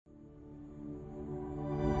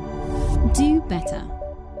Do Better.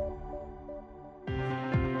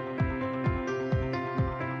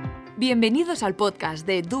 Bienvenidos al podcast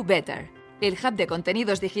de Do Better, el hub de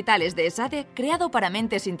contenidos digitales de ESADE creado para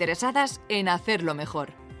mentes interesadas en hacerlo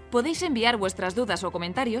mejor. Podéis enviar vuestras dudas o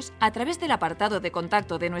comentarios a través del apartado de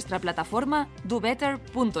contacto de nuestra plataforma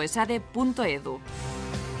dobetter.esade.edu.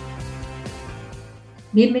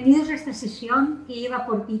 Bienvenidos a esta sesión que lleva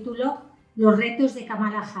por título Los retos de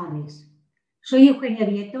Kamala Harris. Soy Eugenia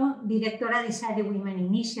Vieto, directora de ESADE Women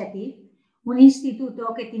Initiative, un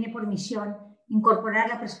instituto que tiene por misión incorporar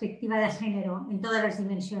la perspectiva de género en todas las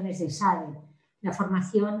dimensiones de ESADE, la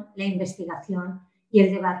formación, la investigación y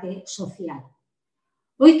el debate social.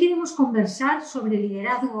 Hoy queremos conversar sobre el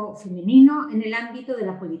liderazgo femenino en el ámbito de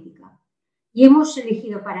la política y hemos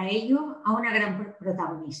elegido para ello a una gran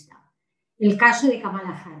protagonista, el caso de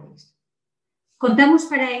Kamala Harris. Contamos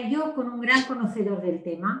para ello con un gran conocedor del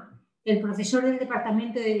tema, el profesor del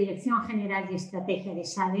Departamento de Dirección General y Estrategia de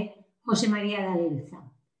ESADE, José María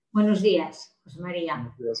Dadelza. Buenos días, José María.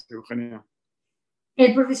 Buenos días, Eugenia.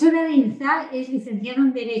 El profesor Dadelza es licenciado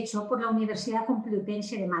en Derecho por la Universidad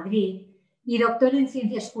Complutense de Madrid y doctor en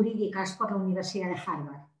Ciencias Jurídicas por la Universidad de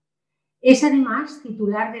Harvard. Es además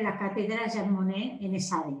titular de la Cátedra Jean Monnet en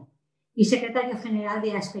ESADE y secretario general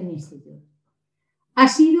de Aspen Institute. Ha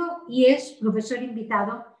sido y es profesor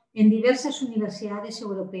invitado en diversas universidades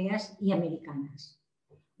europeas y americanas.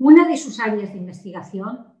 Una de sus áreas de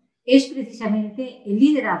investigación es precisamente el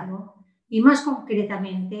liderazgo y, más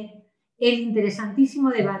concretamente, el interesantísimo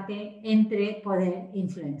debate entre poder e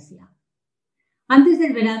influencia. Antes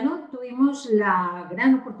del verano tuvimos la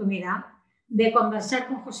gran oportunidad de conversar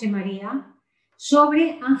con José María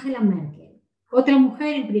sobre Angela Merkel, otra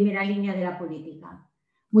mujer en primera línea de la política.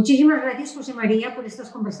 Muchísimas gracias, José María, por estas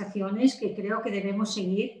conversaciones que creo que debemos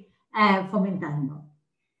seguir fomentando.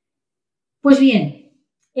 Pues bien,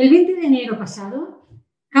 el 20 de enero pasado,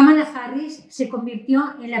 Kamala Harris se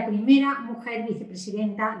convirtió en la primera mujer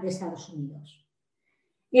vicepresidenta de Estados Unidos.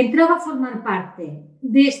 Entraba a formar parte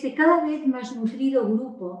de este cada vez más nutrido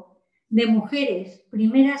grupo de mujeres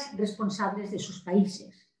primeras responsables de sus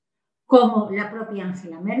países, como la propia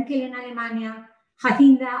Angela Merkel en Alemania,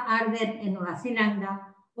 Jacinda Ardern en Nueva Zelanda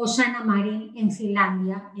o Sanna Marin en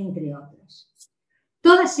Finlandia, entre otras.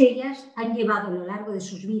 Todas ellas han llevado a lo largo de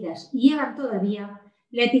sus vidas y llevan todavía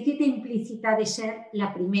la etiqueta implícita de ser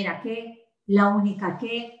la primera que, la única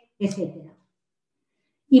que, etc.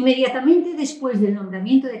 Inmediatamente después del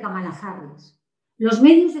nombramiento de Kamala Harris, los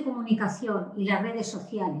medios de comunicación y las redes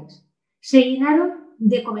sociales se llenaron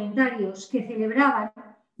de comentarios que celebraban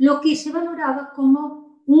lo que se valoraba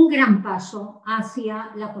como un gran paso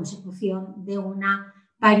hacia la consecución de una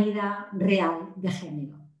paridad real de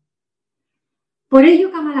género. Por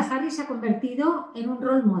ello, Kamala Harris se ha convertido en un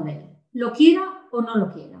role model, lo quiera o no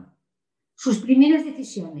lo quiera. Sus primeras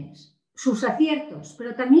decisiones, sus aciertos,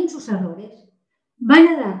 pero también sus errores, van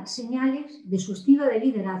a dar señales de su estilo de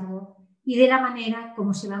liderazgo y de la manera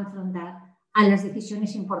como se va a enfrentar a las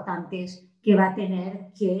decisiones importantes que va a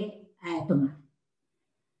tener que tomar.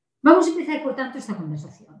 Vamos a empezar, por tanto, esta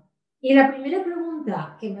conversación. Y la primera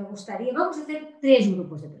pregunta que me gustaría, vamos a hacer tres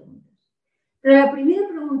grupos de preguntas, pero la primera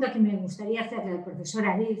pregunta que me gustaría hacerle al profesor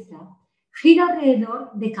Dadelza gira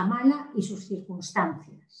alrededor de Kamala y sus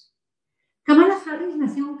circunstancias. Kamala Harris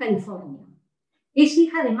nació en California. Es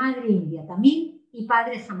hija de madre india tamil y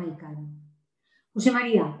padre jamaicano. José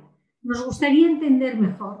María, nos gustaría entender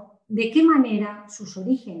mejor de qué manera sus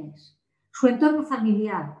orígenes, su entorno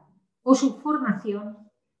familiar o su formación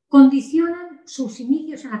condicionan sus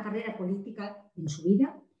inicios en la carrera política en su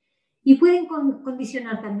vida y pueden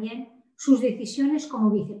condicionar también sus decisiones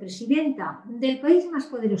como vicepresidenta del país más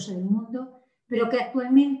poderoso del mundo, pero que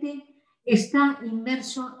actualmente está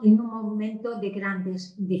inmerso en un momento de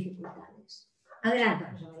grandes dificultades. Adelante,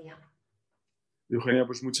 José María. Eugenia,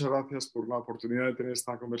 pues muchas gracias por la oportunidad de tener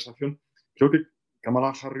esta conversación. Creo que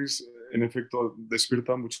Kamala Harris, en efecto,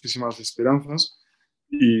 despierta muchísimas esperanzas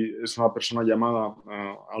y es una persona llamada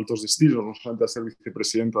a altos destinos, no solamente a ser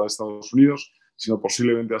vicepresidenta de Estados Unidos, sino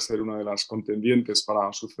posiblemente a ser una de las contendientes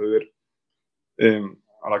para suceder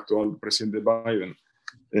al actual presidente Biden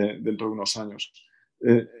dentro de unos años.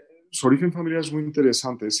 Su origen familiar es muy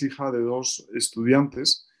interesante. Es hija de dos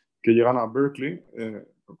estudiantes que llegan a Berkeley,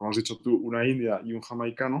 como has dicho tú, una india y un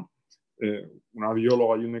jamaicano, una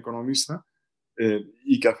bióloga y un economista,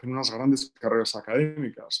 y que hacen unas grandes carreras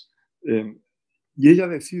académicas. Y ella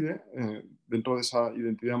decide, dentro de esa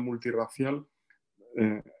identidad multirracial,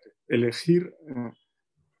 elegir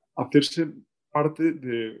hacerse parte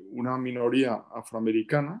de una minoría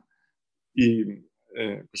afroamericana y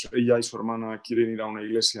pues ella y su hermana quieren ir a una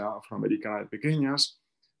iglesia afroamericana de pequeñas,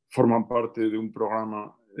 forman parte de un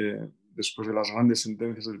programa, después de las grandes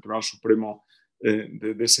sentencias del Tribunal Supremo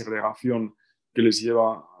de desegregación, que les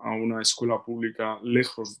lleva a una escuela pública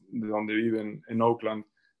lejos de donde viven, en Oakland,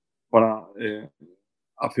 para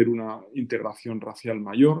hacer una integración racial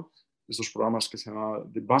mayor. Estos programas que se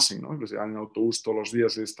llaman de busing, ¿no? Que se llevan en autobús todos los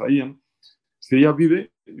días y extraían. Ella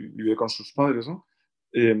vive con sus padres, ¿no?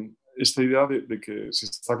 Esta idea de que se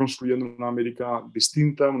está construyendo una América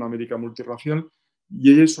distinta, una América multirracial,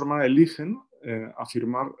 y ella y su hermana eligen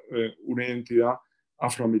afirmar una identidad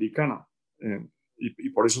afroamericana. Y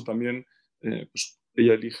por eso también pues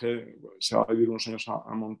ella elige, se va a vivir unos años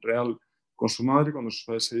a Montreal con su madre cuando sus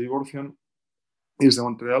padres se divorcian, y desde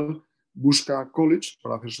Montreal busca college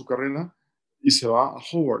para hacer su carrera y se va a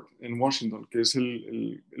Howard, en Washington, que es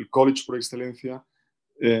el college por excelencia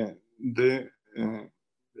de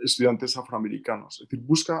estudiantes afroamericanos. Es decir,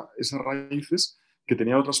 busca esas raíces que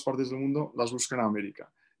tenía en otras partes del mundo, las busca en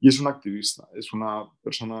América. Y es una activista, es una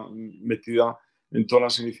persona metida en todas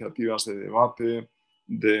las iniciativas de debate,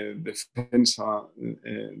 de defensa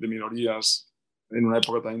de minorías en una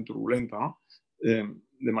época también turbulenta, ¿no?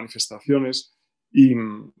 De manifestaciones.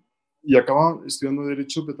 Y acaba estudiando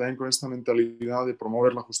Derecho, pero también con esta mentalidad de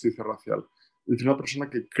promover la justicia racial. Es decir, una persona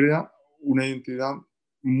que crea una identidad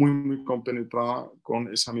muy, muy compenetrada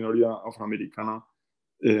con esa minoría afroamericana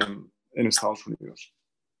en Estados Unidos.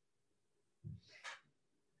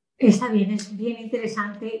 Está bien, es bien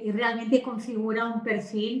interesante y realmente configura un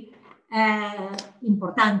perfil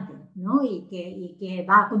importante, ¿no? y que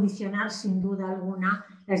va a condicionar sin duda alguna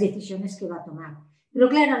las decisiones que va a tomar. Pero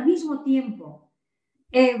claro, al mismo tiempo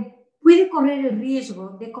puede correr el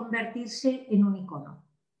riesgo de convertirse en un icono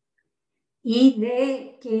y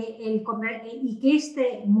que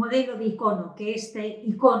este modelo de icono, que este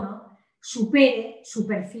icono supere su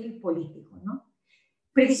perfil político, ¿no?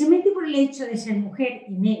 Precisamente por el hecho de ser mujer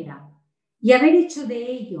y negra y haber hecho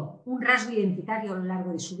de ello un rasgo identitario a lo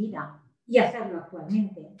largo de su vida y hacerlo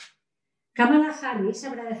actualmente, Kamala Harris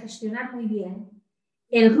sabrá de gestionar muy bien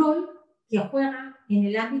el rol que juega en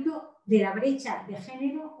el ámbito de la brecha de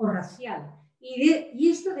género o racial, y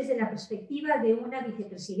esto desde la perspectiva de una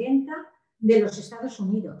vicepresidenta de los Estados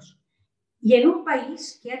Unidos y en un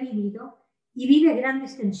país que ha vivido y vive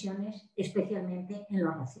grandes tensiones, especialmente en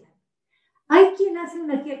lo racial. Hay quien hace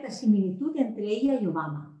una cierta similitud entre ella y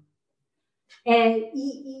Obama.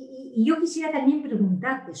 Y yo quisiera también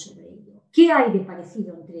preguntarte sobre ello. ¿Qué hay de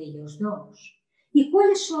parecido entre ellos dos? ¿Y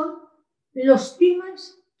cuáles son los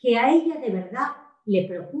temas que a ella de verdad le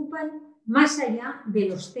preocupan, más allá de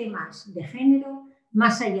los temas de género,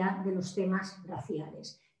 más allá de los temas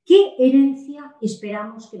raciales? ¿Qué herencia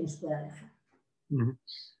esperamos que nos pueda dejar?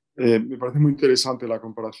 Me parece muy interesante la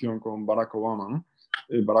comparación con Barack Obama, ¿no?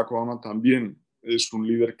 Barack Obama también es un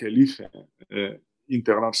líder que elige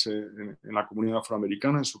integrarse en la comunidad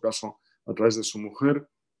afroamericana, en su caso a través de su mujer,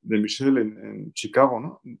 de Michelle, en Chicago,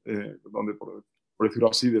 ¿no? Donde, por decirlo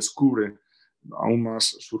así, descubre aún más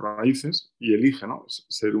sus raíces y elige, ¿no?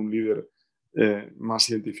 Ser un líder más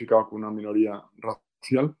identificado con una minoría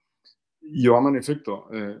racial. Y Obama, en efecto,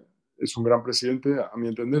 es un gran presidente, a mi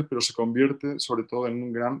entender, pero se convierte sobre todo en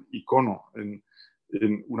un gran icono, en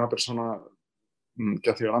una persona que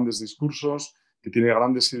hace grandes discursos, que tiene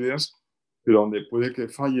grandes ideas, pero donde puede que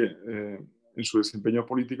falle en su desempeño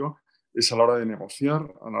político es a la hora de negociar,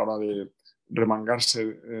 a la hora de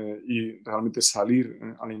remangarse y realmente salir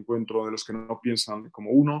al encuentro de los que no piensan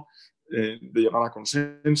como uno, de llegar a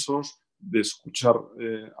consensos, de escuchar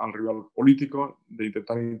al rival político, de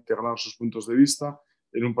intentar integrar sus puntos de vista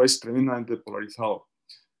en un país tremendamente polarizado.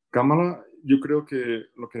 Kamala, yo creo que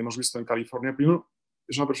lo que hemos visto en California, primero,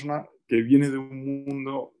 es una persona que viene de un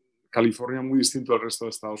mundo, California, muy distinto al resto de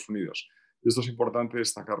Estados Unidos. Y esto es importante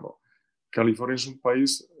destacarlo. California es un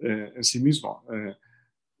país en sí mismo.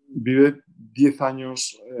 Vive 10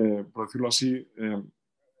 años, por decirlo así,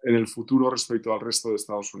 en el futuro respecto al resto de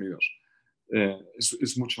Estados Unidos.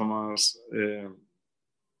 Es mucho más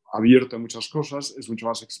abierto en muchas cosas, es mucho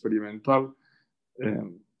más experimental,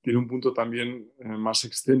 tiene un punto también más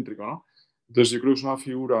excéntrico, ¿no? Entonces yo creo que es una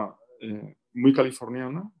figura muy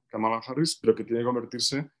californiana, Kamala Harris, pero que tiene que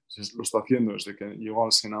convertirse, lo está haciendo desde que llegó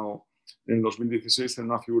al Senado en el 2016, en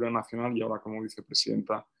una figura nacional y ahora como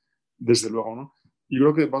vicepresidenta, desde luego, ¿no? Y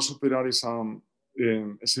creo que va a superar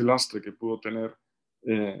ese lastre que pudo tener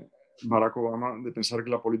Barack Obama de pensar que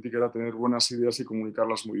la política era tener buenas ideas y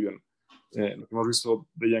comunicarlas muy bien. Lo que hemos visto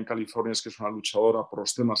de ella en California es que es una luchadora por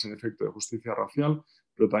los temas, en efecto, de justicia racial,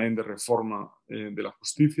 pero también de reforma de la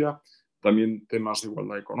justicia, también temas de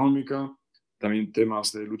igualdad económica, también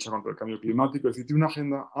temas de lucha contra el cambio climático. Es decir, tiene una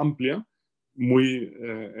agenda amplia, muy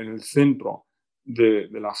en el centro de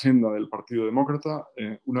la agenda del Partido Demócrata.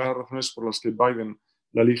 Una de las razones por las que Biden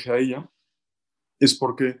la elige a ella es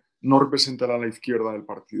porque no representa a la izquierda del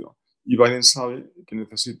partido. Y Biden sabe que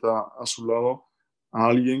necesita a su lado a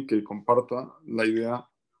alguien que comparta la idea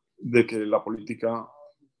de que la política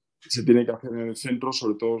se tiene que hacer en el centro,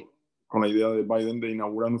 sobre todo con la idea de Biden de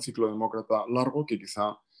inaugurar un ciclo demócrata largo que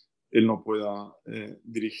quizá él no pueda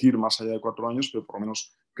dirigir más allá de 4 años, pero por lo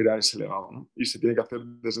menos crear ese legado, ¿no? Y se tiene que hacer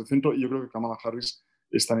desde el centro, y yo creo que Kamala Harris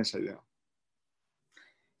está en esa idea.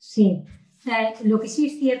 Sí, lo que sí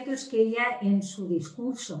es cierto es que ella en su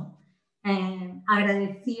discurso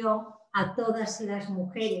agradeció a todas las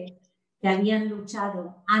mujeres que habían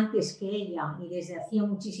luchado antes que ella y desde hacía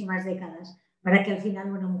muchísimas décadas para que al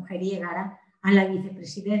final una mujer llegara a la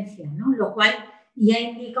vicepresidencia, ¿no? Lo cual ya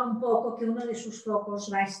indica un poco que uno de sus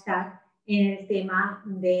focos va a estar en el tema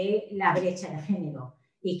de la brecha de género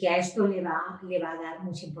y que a esto le va a dar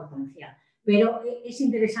mucha importancia. Pero es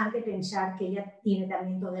interesante pensar que ella tiene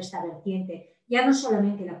también toda esta vertiente, ya no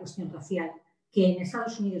solamente la cuestión racial, que en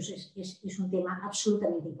Estados Unidos es un tema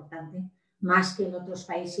absolutamente importante, más que en otros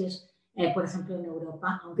países, por ejemplo en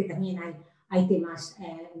Europa, aunque también hay temas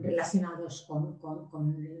relacionados con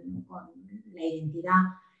la identidad,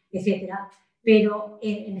 etcétera. Pero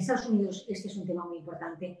en Estados Unidos este es un tema muy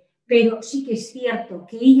importante. Pero sí que es cierto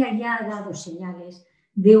que ella ya ha dado señales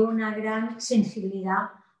de una gran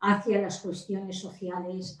sensibilidad hacia las cuestiones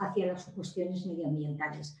sociales, hacia las cuestiones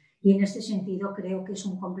medioambientales. Y en este sentido creo que es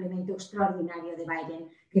un complemento extraordinario de Biden,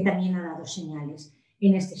 que también ha dado señales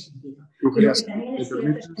en este sentido. Y lo que también es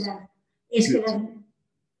cierto es que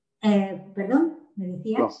perdón, ¿me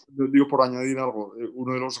decías? No, digo, por añadir algo,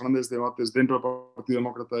 uno de los grandes debates dentro del Partido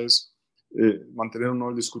Demócrata es mantener un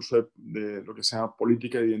nuevo discurso de lo que se llama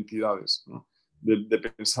política de identidades, ¿no? de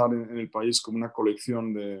pensar en el país como una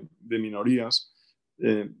colección de minorías.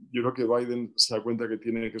 Yo creo que Biden se da cuenta que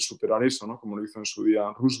tiene que superar eso, ¿no? Como lo hizo en su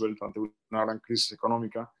día Roosevelt ante una gran crisis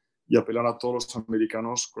económica, y apelar a todos los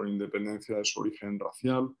americanos con independencia de su origen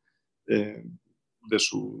racial, de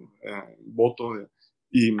su voto,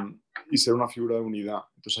 y ser una figura de unidad.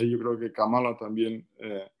 Entonces ahí yo creo que Kamala también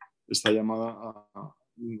está llamada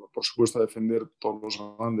por supuesto, a defender todos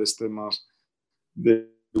los grandes temas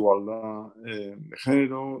de igualdad de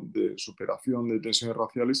género, de superación de tensiones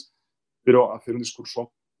raciales, pero hacer un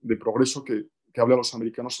discurso de progreso que hable a los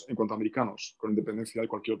americanos en cuanto a americanos, con independencia de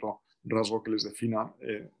cualquier otro rasgo que les defina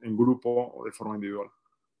en grupo o de forma individual.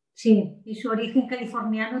 Sí, y su origen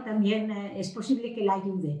californiano también es posible que la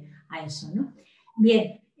ayude a eso, ¿no?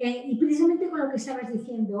 Bien, y precisamente con lo que estabas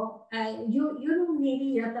diciendo, yo lo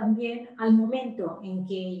uniría también al momento en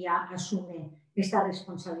que ella asume esta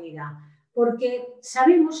responsabilidad, porque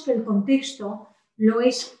sabemos que el contexto lo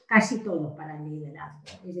es casi todo para el liderazgo.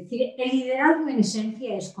 Es decir, el liderazgo en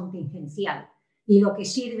esencia es contingencial y lo que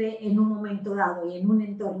sirve en un momento dado y en un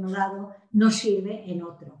entorno dado no sirve en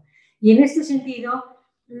otro. Y en este sentido,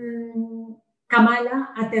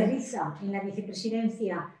 Kamala aterriza en la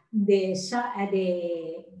vicepresidencia de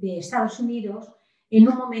Estados Unidos en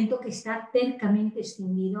un momento que está tercamente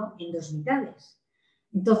extinguido en 2 mitades.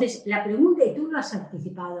 Entonces, la pregunta, y tú lo has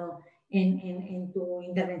anticipado en tu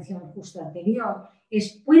intervención justo anterior,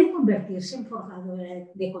 es: ¿puede convertirse en forjadora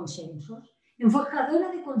de consensos? En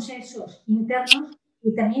forjadora de consensos internos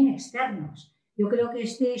y también externos. Yo creo que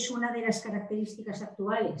esta es una de las características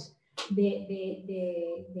actuales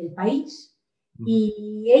del país,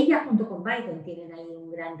 y ella junto con Biden tienen ahí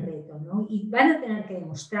un gran reto, ¿no? Y van a tener que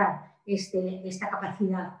demostrar esta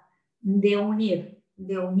capacidad de unir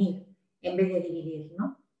en vez de dividir,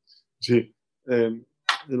 ¿no? Sí.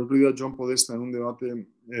 El otro día John Podesta en un debate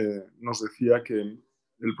nos decía que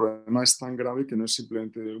el problema es tan grave que no es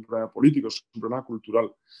simplemente un problema político, es un problema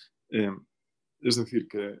cultural. Es decir,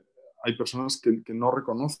 que hay personas que no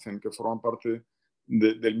reconocen que forman parte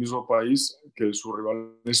del mismo país que sus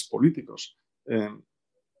rivales políticos. El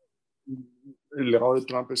legado de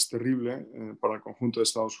Trump es terrible para el conjunto de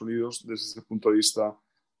Estados Unidos desde ese punto de vista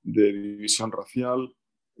de división racial,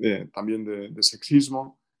 también de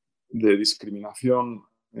sexismo, de discriminación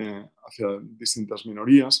hacia distintas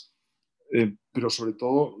minorías, pero sobre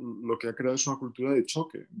todo lo que ha creado es una cultura de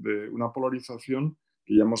choque, de una polarización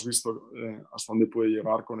que ya hemos visto hasta dónde puede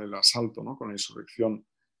llegar con el asalto, ¿no? Con la insurrección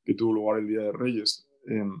que tuvo lugar el Día de Reyes,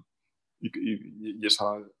 y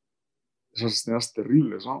esas escenas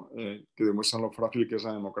terribles, ¿no? Que demuestran lo frágil que es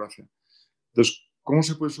la democracia. Entonces, ¿cómo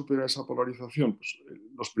se puede superar esa polarización? Pues,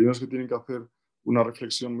 los primeros que tienen que hacer una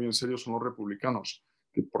reflexión muy en serio son los republicanos,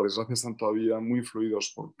 que por desgracia están todavía muy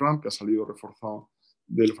influidos por Trump, que ha salido reforzado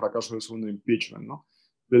del fracaso del segundo impeachment, ¿no?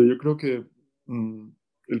 Pero yo creo que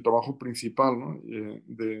el trabajo principal, ¿no?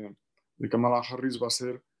 de de Kamala Harris va a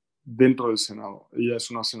ser dentro del Senado. Ella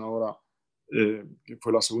es una senadora que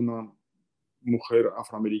fue la segunda mujer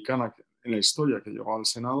afroamericana en la historia que llegó al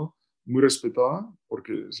Senado, muy respetada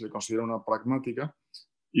porque se le considera una pragmática,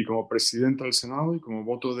 y como presidenta del Senado y como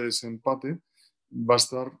voto de desempate va a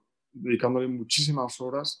estar dedicándole muchísimas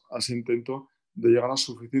horas a ese intento de llegar a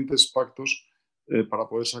suficientes pactos para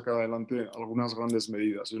poder sacar adelante algunas grandes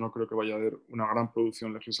medidas. Yo no creo que vaya a haber una gran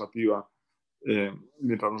producción legislativa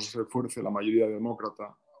mientras no se refuerce la mayoría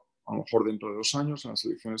demócrata, a lo mejor dentro de 2 años en las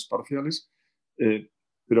elecciones parciales,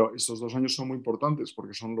 pero estos 2 años son muy importantes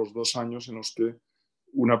porque son los 2 años en los que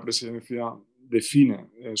una presidencia define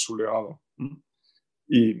su legado.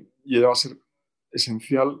 Y ella va a ser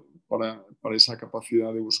esencial para esa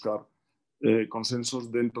capacidad de buscar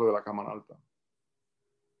consensos dentro de la Cámara Alta.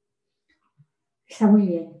 Está muy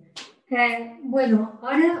bien. Bueno,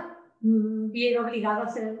 ahora viene obligado a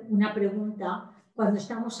hacer una pregunta. Cuando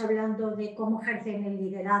estamos hablando de cómo ejercen el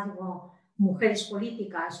liderazgo mujeres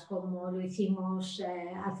políticas, como lo hicimos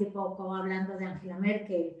hace poco hablando de Angela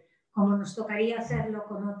Merkel, como nos tocaría hacerlo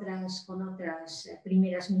con otras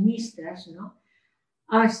primeras ministras, ¿no?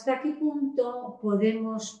 ¿Hasta qué punto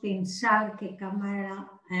podemos pensar que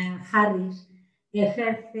Kamala Harris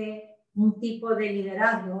ejerce un tipo de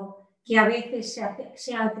liderazgo que a veces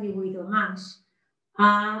se ha atribuido más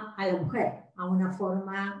a la mujer, a una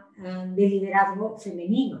forma de liderazgo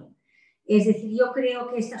femenino? Es decir, yo creo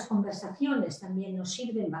que estas conversaciones también nos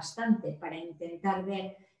sirven bastante para intentar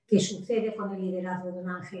ver qué sucede con el liderazgo de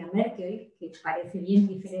una Angela Merkel, que parece bien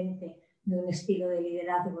diferente de un estilo de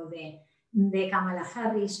liderazgo de Kamala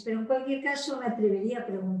Harris, pero en cualquier caso me atrevería a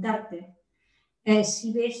preguntarte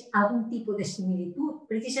si ves algún tipo de similitud,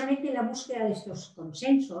 precisamente en la búsqueda de estos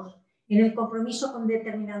consensos, en el compromiso con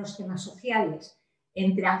determinados temas sociales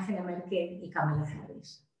entre Angela Merkel y Kamala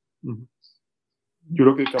Harris. Yo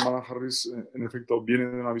creo que Kamala Harris, en efecto, viene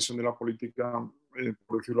de una visión de la política,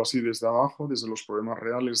 por decirlo así, desde abajo, desde los problemas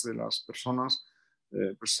reales de las personas,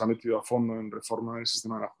 pues se ha metido a fondo en reforma del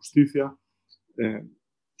sistema de la justicia,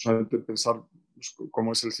 solamente pensar pues,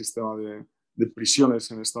 cómo es el sistema de prisiones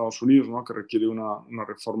en Estados Unidos, ¿no? Que requiere una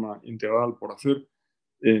reforma integral por hacer,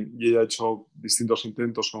 y ella ha hecho distintos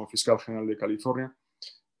intentos como fiscal general de California.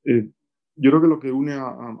 Yo creo que lo que une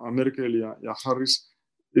a Merkel y a Harris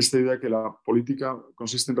es esta idea que la política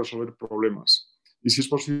consiste en resolver problemas y, si es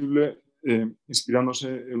posible, inspirándose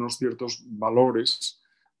en unos ciertos valores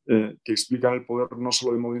que explican el poder no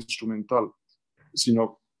solo de modo instrumental,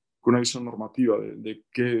 sino con una visión normativa de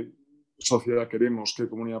qué sociedad queremos, qué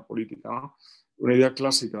comunidad política, ¿no? Una idea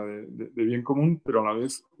clásica de bien común, pero a la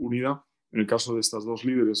vez unida, en el caso de estas dos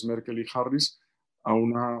líderes, Merkel y Harris, a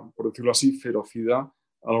una, por decirlo así, ferocidad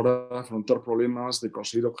a la hora de afrontar problemas, de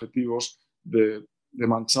conseguir objetivos, de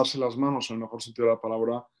mancharse las manos, en el mejor sentido de la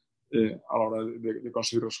palabra, a la hora de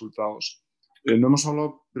conseguir resultados. No hemos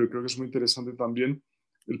hablado, pero creo que es muy interesante también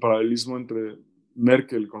el paralelismo entre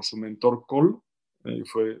Merkel con su mentor Kohl, que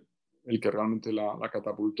fue el que realmente la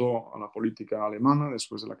catapultó a la política alemana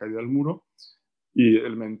después de la caída del muro, y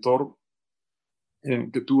el mentor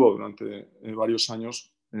que tuvo durante varios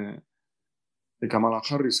años de Kamala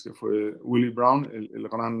Harris, que fue Willie Brown, el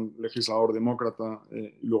gran legislador demócrata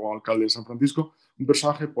y luego alcalde de San Francisco, un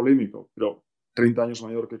personaje polémico, pero 30 años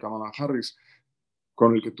mayor que Kamala Harris,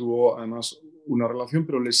 con el que tuvo además una relación,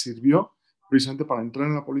 pero le sirvió precisamente para entrar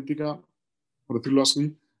en la política, por decirlo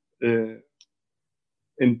así,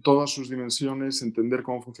 en todas sus dimensiones, entender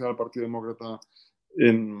cómo funciona el Partido Demócrata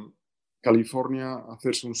en California,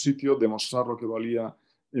 hacerse un sitio, demostrar lo que valía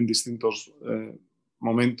en distintos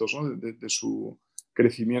momentos, ¿no? de su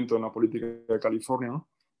crecimiento en la política de California, ¿no?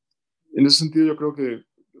 En ese sentido, yo creo que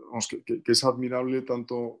es admirable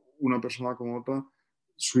tanto una persona como otra,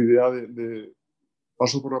 su idea de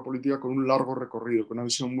paso por la política con un largo recorrido, con una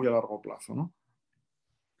visión muy a largo plazo, ¿no?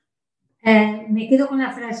 Me quedo con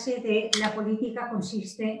la frase de la política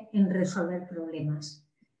consiste en resolver problemas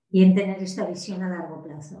y en tener esta visión a largo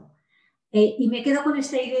plazo. Y me quedo con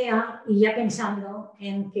esta idea y ya pensando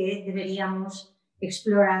en que deberíamos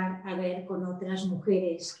explorar a ver con otras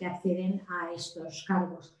mujeres que acceden a estos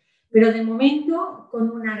cargos. Pero de momento, con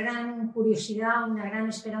una gran curiosidad, una gran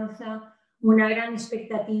esperanza, una gran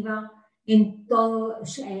expectativa en todo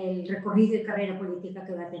el recorrido y carrera política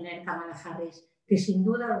que va a tener Kamala Harris, que sin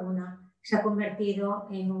duda alguna se ha convertido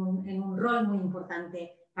en un rol muy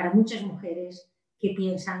importante para muchas mujeres que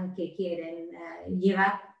piensan que quieren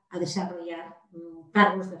llegar a desarrollar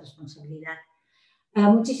cargos de responsabilidad.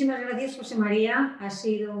 Muchísimas gracias, José María. Ha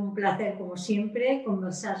sido un placer, como siempre,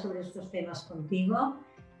 conversar sobre estos temas contigo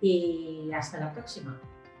y hasta la próxima.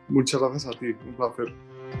 Muchas gracias a ti, un placer.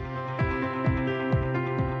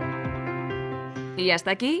 Y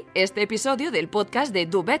hasta aquí este episodio del podcast de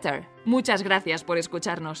Do Better. Muchas gracias por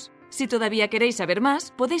escucharnos. Si todavía queréis saber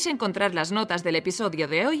más, podéis encontrar las notas del episodio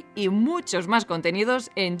de hoy y muchos más contenidos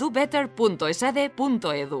en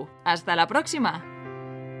dobetter.esade.edu. ¡Hasta la próxima!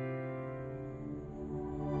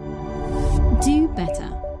 Do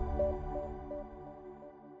Better.